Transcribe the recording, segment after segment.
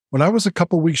When I was a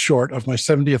couple weeks short of my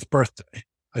 70th birthday,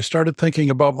 I started thinking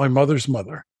about my mother's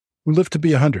mother, who lived to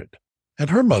be 100, and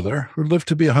her mother, who lived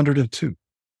to be 102,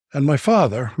 and my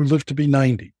father, who lived to be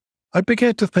 90. I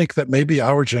began to think that maybe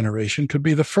our generation could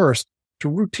be the first to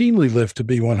routinely live to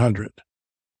be 100.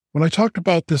 When I talked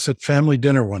about this at family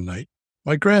dinner one night,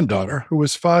 my granddaughter, who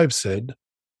was 5, said,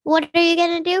 "What are you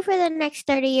going to do for the next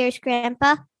 30 years,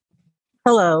 Grandpa?"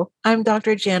 Hello, I'm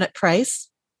Dr. Janet Price.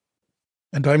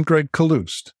 And I'm Greg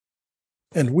Kaloost.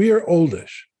 And we are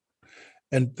Oldish.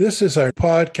 And this is our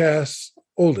podcast,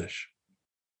 Oldish.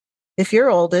 If you're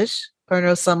oldish or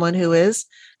know someone who is,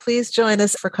 please join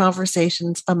us for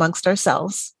conversations amongst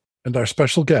ourselves And our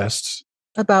special guests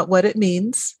about what it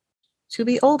means to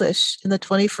be oldish in the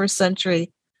 21st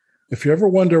century. If you ever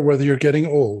wonder whether you're getting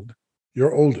old,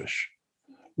 you're oldish.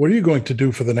 What are you going to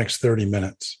do for the next 30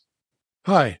 minutes?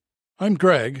 Hi, I'm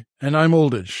Greg, and I'm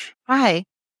oldish. Hi,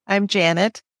 I'm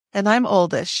Janet, and I'm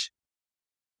oldish.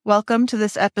 Welcome to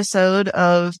this episode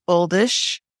of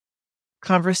Oldish,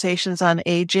 Conversations on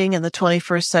Aging in the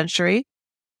 21st Century.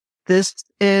 This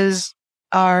is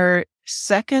our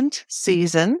second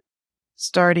season,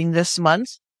 starting this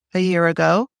month, a year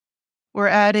ago. We're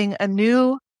adding a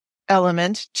new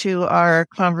element to our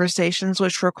conversations,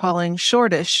 which we're calling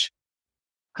shortish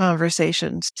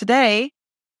conversations. Today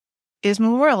is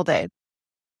Memorial Day,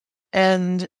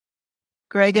 and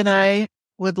Greg and I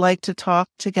would like to talk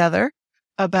together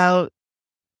about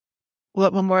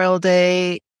what Memorial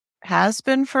Day has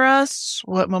been for us,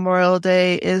 what Memorial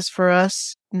Day is for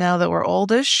us now that we're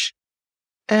oldish,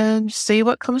 and see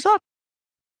what comes up.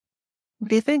 What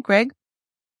do you think, Greg?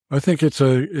 I think it's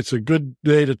a good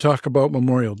day to talk about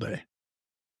Memorial Day.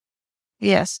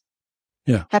 Yes.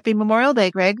 Yeah. Happy Memorial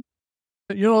Day, Greg.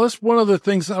 You know, that's one of the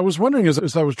things I was wondering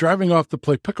as I was driving off to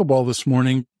play pickleball this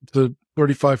morning, the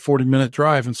 35, 40-minute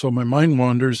drive, and so my mind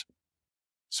wanders.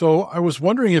 So I was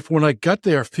wondering if when I got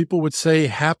there, if people would say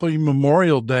Happy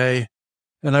Memorial Day,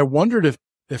 and I wondered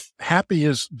if happy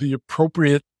is the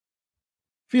appropriate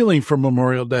feeling for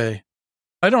Memorial Day.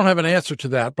 I don't have an answer to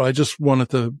that, but I just wanted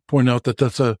to point out that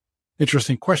that's a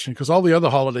interesting question, because all the other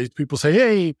holidays, people say,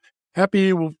 hey,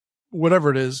 happy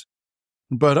whatever it is,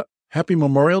 but Happy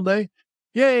Memorial Day?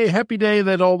 Yay, happy day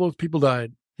that all those people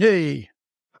died. Yay.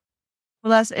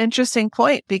 Well, that's an interesting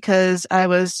point, because I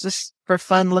was just for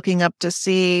fun looking up to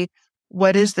see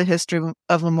what is the history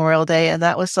of Memorial Day. And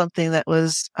that was something that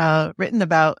was written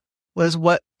about, was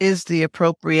what is the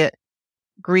appropriate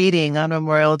greeting on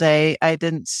Memorial Day. I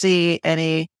didn't see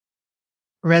any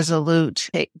resolute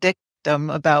dictum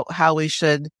about how we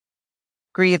should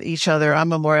greet each other on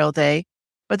Memorial Day.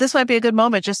 But this might be a good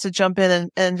moment just to jump in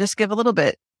and just give a little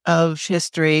bit of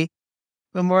history.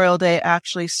 Memorial Day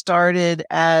actually started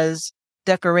as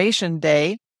Decoration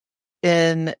Day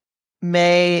in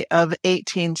May of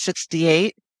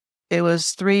 1868. It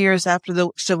was 3 years after the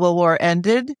Civil War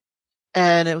ended,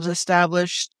 and it was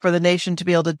established for the nation to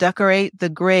be able to decorate the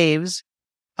graves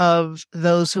of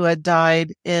those who had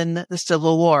died in the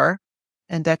Civil War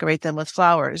and decorate them with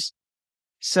flowers.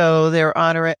 So they're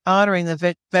honoring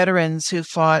the veterans who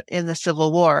fought in the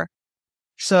Civil War.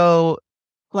 So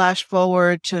flash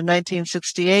forward to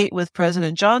 1968 with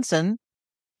President Johnson.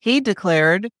 He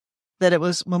declared that it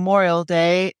was Memorial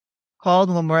Day, called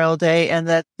Memorial Day, and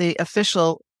that the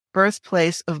official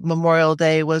birthplace of Memorial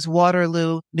Day was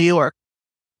Waterloo, New York.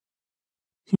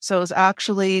 So it was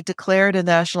actually declared a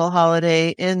national holiday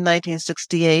in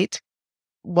 1968.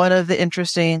 One of the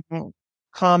interesting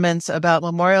comments about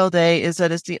Memorial Day is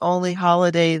that it's the only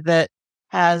holiday that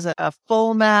has a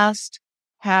full mast,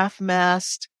 half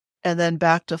mast, and then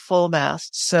back to full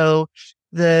mast. So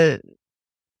the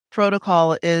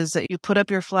protocol is that you put up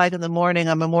your flag in the morning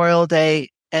on Memorial Day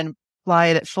and fly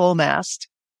it at full mast.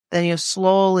 Then you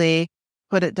slowly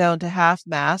put it down to half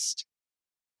mast.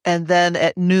 And then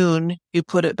at noon, you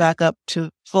put it back up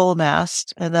to full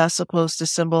mast. And that's supposed to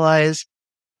symbolize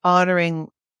honoring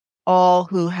all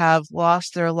who have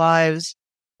lost their lives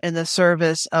in the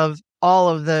service of all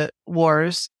of the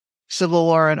wars, Civil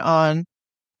War and on,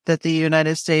 that the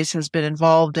United States has been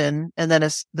involved in. And then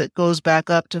that goes back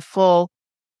up to full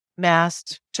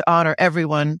mast to honor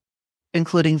everyone,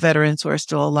 including veterans who are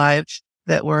still alive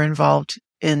that were involved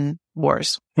in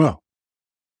wars. Well,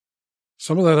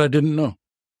 some of that I didn't know.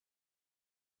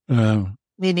 Me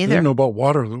neither. I didn't know about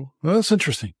Waterloo. Well, that's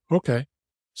interesting. Okay.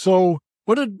 So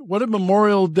what did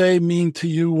Memorial Day mean to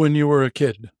you when you were a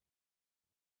kid?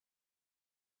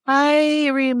 I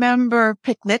remember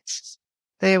picnics.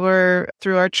 They were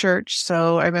through our church.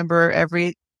 So I remember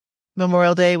every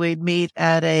Memorial Day we'd meet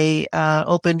at a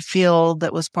open field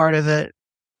that was part of a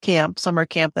camp, summer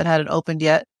camp that hadn't opened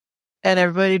yet. and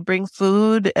everybody'd bring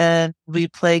food and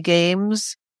we'd play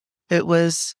games. It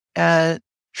was a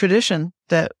tradition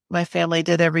that my family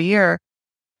did every year.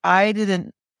 I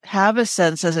didn't have a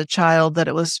sense as a child that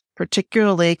it was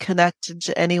particularly connected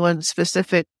to anyone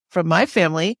specific from my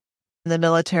family in the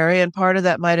military. And part of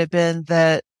that might have been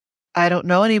that I don't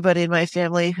know anybody in my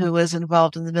family who was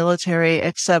involved in the military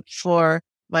except for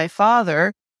my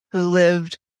father, who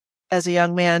lived as a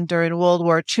young man during World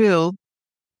War II.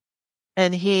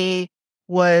 And he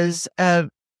was a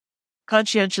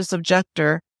conscientious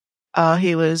objector.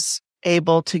 He was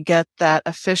able to get that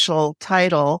official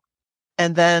title.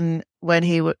 And then when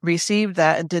he received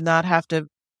that and did not have to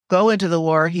go into the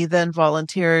war, he then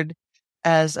volunteered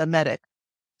as a medic.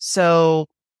 So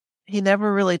he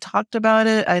never really talked about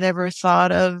it. I never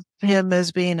thought of him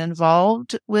as being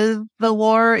involved with the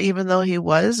war, even though he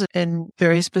was in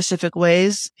very specific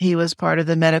ways. He was part of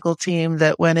the medical team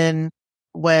that went in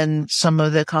when some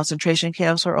of the concentration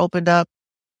camps were opened up.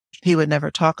 He would never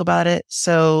talk about it.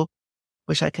 So,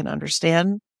 which I can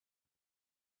understand.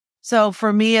 So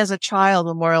for me as a child,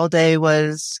 Memorial Day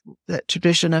was the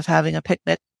tradition of having a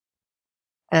picnic.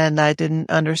 And I didn't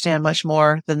understand much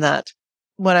more than that.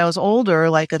 When I was older,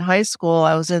 like in high school,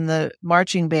 I was in the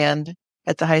marching band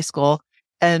at the high school,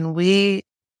 and we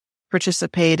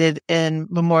participated in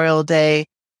Memorial Day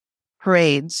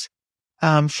parades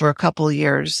for a couple of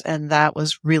years, and that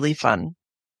was really fun.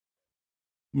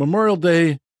 Memorial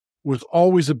Day was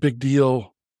always a big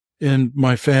deal in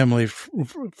my family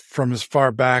from as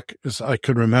far back as I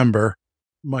could remember.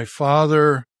 My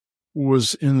father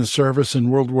was in the service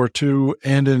in World War II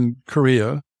and in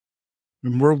Korea.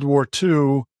 In World War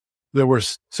II, there were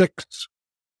 6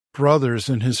 brothers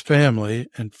in his family,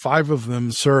 and 5 of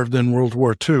them served in World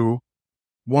War II.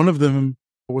 One of them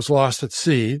was lost at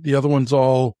sea. The other ones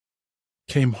all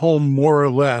came home more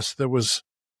or less. There was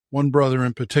one brother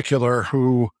in particular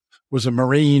who was a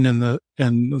Marine in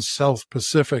the South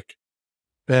Pacific,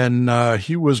 and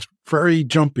he was very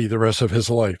jumpy the rest of his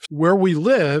life. Where we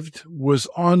lived was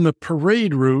on the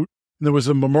parade route. There was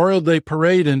a Memorial Day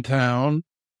parade in town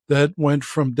that went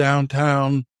from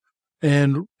downtown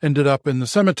and ended up in the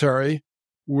cemetery,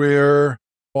 where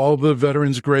all the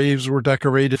veterans' graves were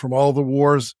decorated from all the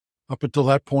wars up until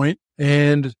that point.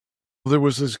 And there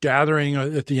was this gathering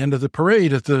at the end of the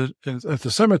parade at the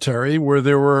cemetery where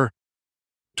there were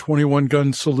 21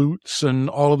 gun salutes and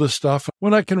all of this stuff.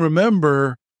 What I can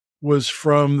remember was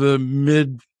from the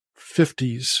mid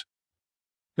 50s.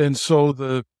 And so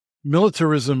the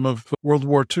militarism of World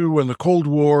War II and the Cold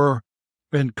War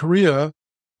and Korea,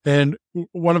 and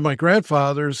one of my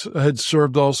grandfathers had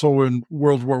served also in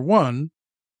World War I. And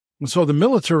so the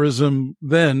militarism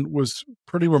then was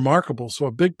pretty remarkable. So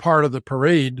a big part of the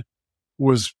parade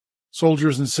was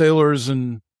soldiers and sailors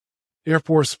and Air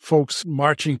Force folks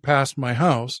marching past my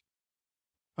house.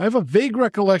 I have a vague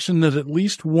recollection that at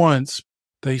least once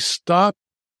they stopped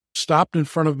in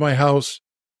front of my house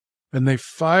and they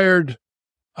fired,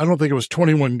 I don't think it was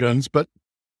 21 guns, but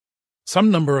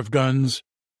some number of guns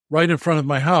right in front of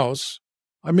my house.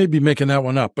 I may be making that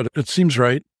one up, but it seems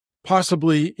right,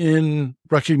 possibly in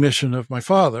recognition of my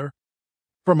father.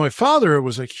 For my father, it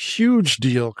was a huge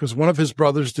deal because one of his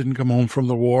brothers didn't come home from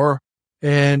the war,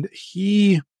 and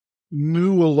he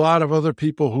knew a lot of other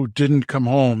people who didn't come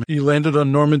home. He landed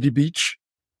on Normandy Beach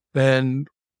and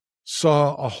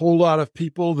saw a whole lot of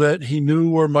people that he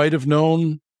knew or might have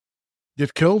known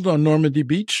get killed on Normandy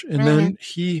Beach. And then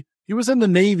he was in the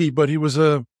Navy, but he was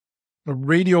a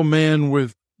radio man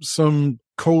with some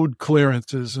code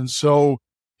clearances. And so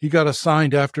he got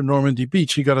assigned after Normandy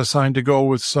Beach. He got assigned to go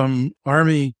with some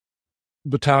Army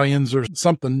battalions or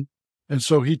something. And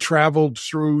so he traveled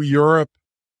through Europe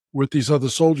with these other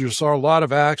soldiers, saw a lot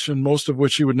of action, most of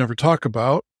which he would never talk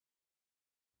about.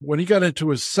 When he got into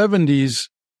his 70s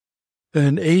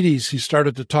and 80s, he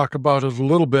started to talk about it a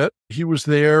little bit. He was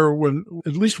there when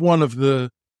at least one of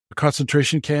the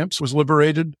concentration camps was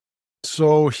liberated.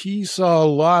 So he saw a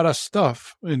lot of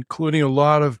stuff, including a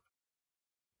lot of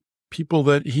people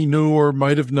that he knew or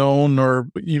might have known, or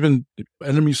even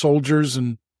enemy soldiers,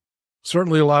 and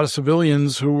certainly a lot of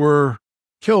civilians who were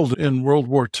killed in World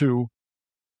War II.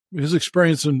 His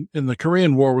experience in the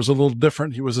Korean War was a little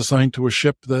different. He was assigned to a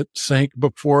ship that sank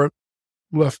before it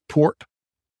left port.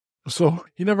 So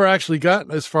he never actually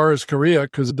got as far as Korea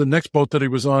because the next boat that he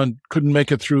was on couldn't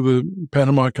make it through the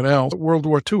Panama Canal. World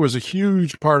War II was a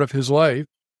huge part of his life.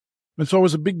 And so it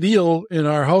was a big deal in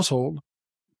our household.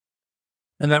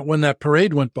 And that when that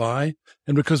parade went by,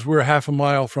 and because we were half a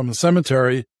mile from the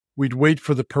cemetery, we'd wait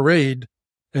for the parade,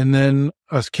 and then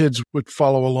us kids would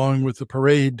follow along with the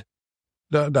parade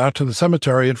down to the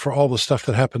cemetery and for all the stuff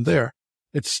that happened there.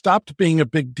 it stopped being a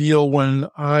big deal when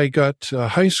I got to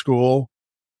high school.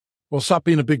 Well, it stopped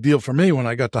being a big deal for me when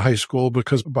I got to high school,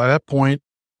 because by that point,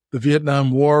 the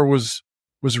Vietnam War was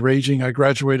raging. I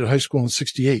graduated high school in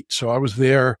 1968. So I was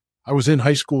there. I was in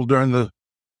high school during the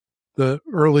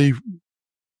early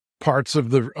parts of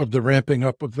the ramping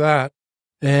up of that.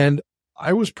 And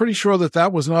I was pretty sure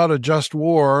that was not a just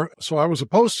war. So I was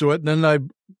opposed to it. And then I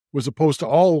was opposed to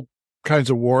all kinds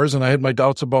of wars. And I had my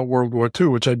doubts about World War II,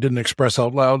 which I didn't express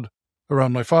out loud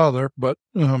around my father. But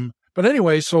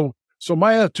anyway, so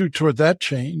my attitude toward that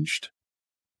changed.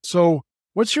 So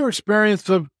what's your experience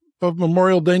of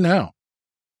Memorial Day now?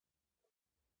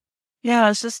 Yeah, I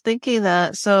was just thinking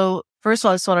that. So first of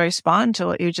all, I just want to respond to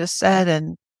what you just said.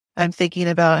 And I'm thinking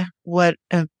about what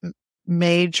a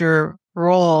major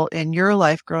role in your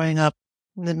life growing up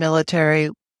in the military,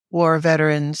 war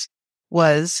veterans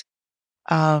was,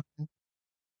 unlike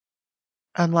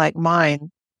mine.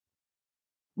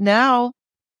 Now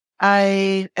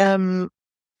I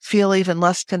feel even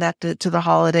less connected to the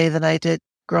holiday than I did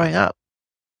growing up.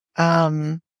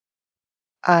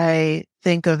 I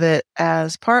think of it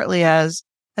as partly as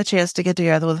a chance to get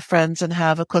together with friends and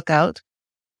have a cookout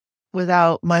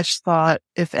without much thought,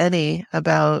 if any,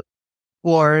 about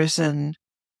wars and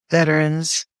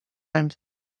veterans. I'm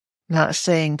not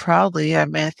saying proudly. I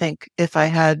mean, I think if I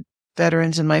had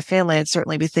veterans in my family, I'd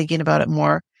certainly be thinking about it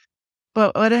more.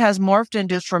 But what it has morphed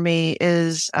into for me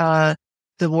is the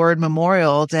word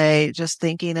Memorial Day, just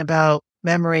thinking about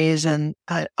memories and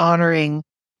honoring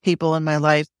people in my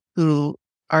life who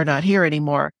are not here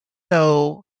anymore.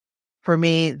 So for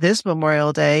me, this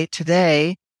Memorial Day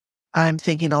today, I'm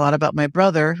thinking a lot about my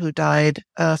brother who died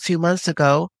a few months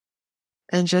ago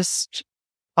and just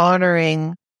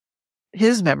honoring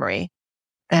his memory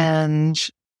and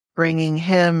bringing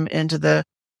him into the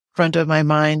front of my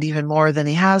mind even more than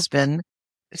he has been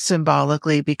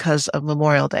symbolically because of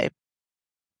Memorial Day.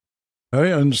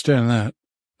 I understand that.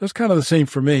 That's kind of the same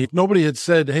for me. If nobody had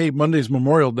said, hey, Monday's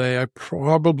Memorial Day, I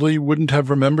probably wouldn't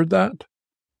have remembered that,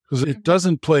 because it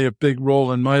doesn't play a big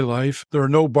role in my life. There are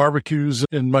no barbecues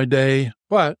in my day.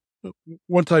 But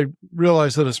once I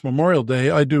realize that it's Memorial Day,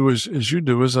 I do as you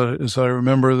do, as I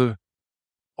remember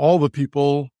all the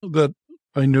people that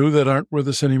I knew that aren't with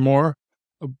us anymore,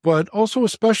 but also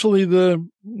especially the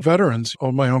veterans,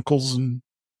 all my uncles and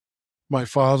my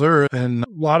father and a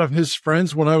lot of his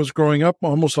friends when I was growing up.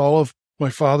 Almost all of my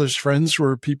father's friends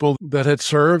were people that had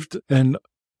served. And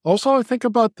also I think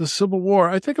about the Civil War.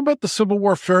 I think about the Civil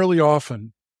War fairly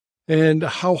often and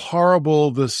how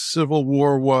horrible the Civil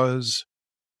War was,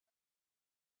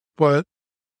 but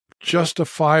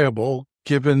justifiable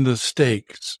given the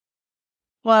stakes.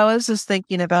 Well, I was just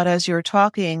thinking about, as you were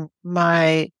talking,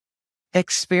 my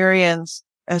experience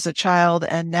as a child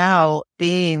and now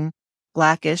being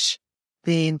Blackish,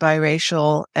 being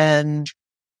biracial, and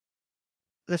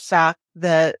the fact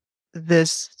that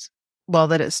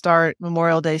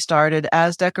Memorial Day started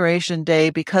as Decoration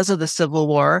Day because of the Civil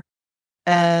War,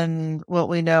 and what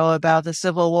we know about the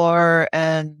Civil War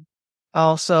and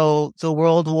also the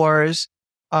World Wars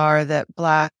are that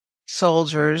Black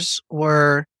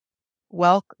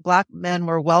men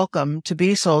were welcome to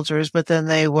be soldiers, but then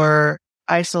they were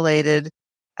isolated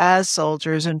as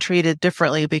soldiers and treated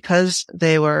differently because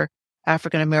they were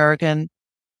African American.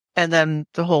 And then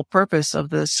the whole purpose of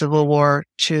the Civil War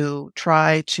to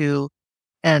try to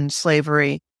end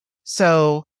slavery.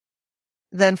 So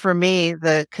then for me,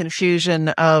 the confusion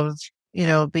of,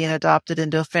 being adopted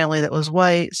into a family that was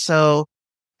white. So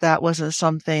that wasn't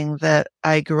something that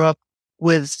I grew up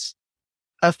with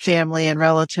a family and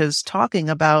relatives talking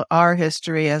about our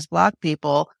history as Black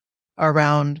people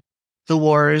around the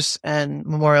wars and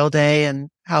Memorial Day and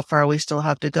how far we still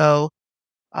have to go.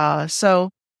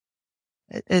 So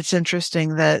it's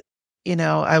interesting that,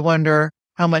 I wonder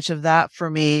how much of that for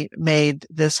me made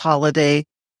this holiday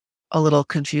a little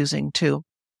confusing too.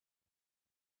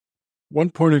 One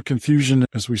point of confusion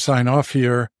as we sign off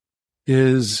here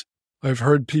is I've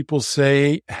heard people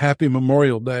say Happy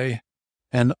Memorial Day,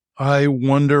 and I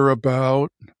wonder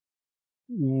about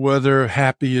whether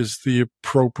happy is the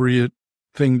appropriate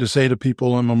thing to say to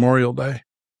people on Memorial Day.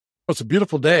 It's a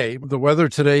beautiful day. The weather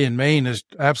today in Maine is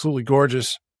absolutely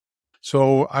gorgeous.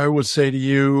 So I would say to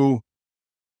you,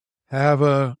 have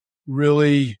a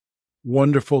really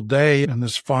wonderful day in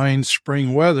this fine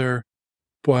spring weather,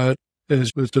 but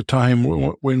it's a time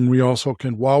when we also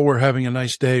can, while we're having a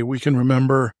nice day, we can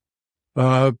remember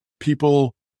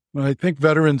people. I think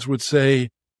veterans would say,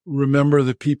 remember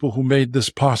the people who made this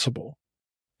possible.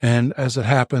 And as it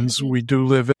happens, we do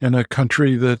live in a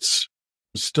country that's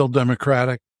still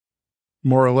democratic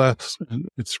more or less. And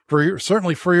it's free,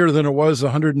 certainly freer than it was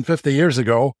 150 years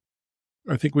ago.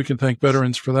 I think we can thank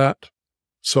veterans for that.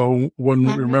 So when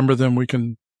we remember them, we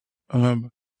can,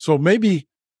 so maybe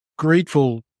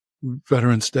grateful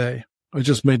Veterans Day. I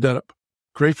just made that up.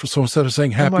 Grateful. So instead of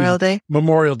saying happy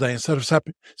Memorial Day, instead of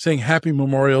saying happy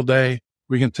Memorial Day,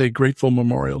 we can say grateful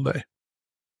Memorial Day.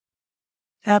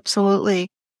 Absolutely.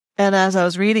 And as I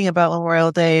was reading about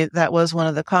Memorial Day, that was one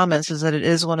of the comments, is that it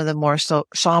is one of the more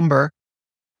somber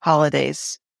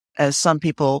holidays as some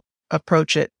people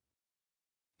approach it.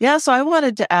 Yeah, so I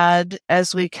wanted to add,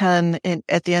 as we can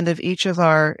at the end of each of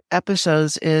our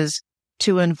episodes, is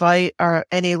to invite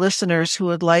any listeners who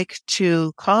would like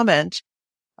to comment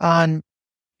on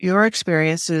your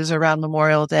experiences around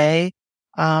Memorial Day,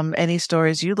 any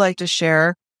stories you'd like to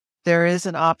share. There is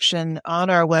an option on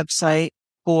our website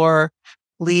for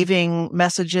leaving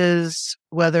messages,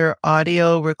 whether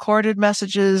audio recorded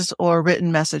messages or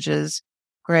written messages.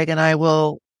 Greg and I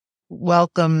will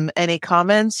welcome any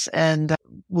comments and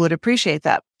would appreciate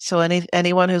that. So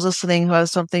anyone who's listening who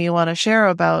has something you want to share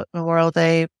about Memorial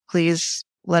Day, please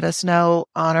let us know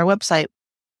on our website.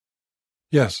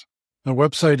 Yes. Our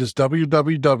website is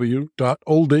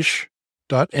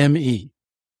www.oldish.me.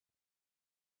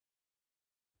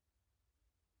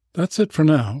 That's it for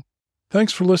now.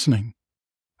 Thanks for listening.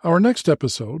 Our next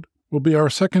episode will be our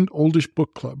second Oldish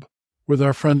book club with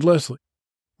our friend Leslie.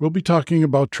 We'll be talking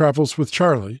about Travels with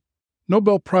Charlie,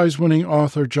 Nobel Prize-winning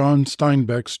author John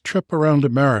Steinbeck's trip around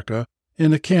America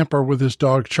in a camper with his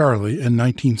dog Charlie in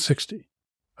 1960.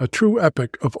 A true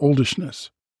epic of oldishness.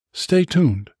 Stay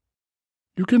tuned.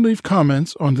 You can leave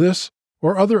comments on this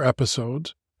or other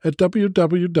episodes at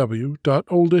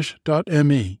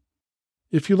www.oldish.me.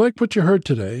 If you like what you heard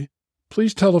today,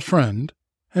 please tell a friend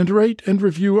and rate and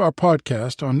review our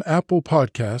podcast on Apple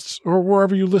Podcasts or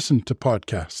wherever you listen to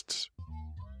podcasts.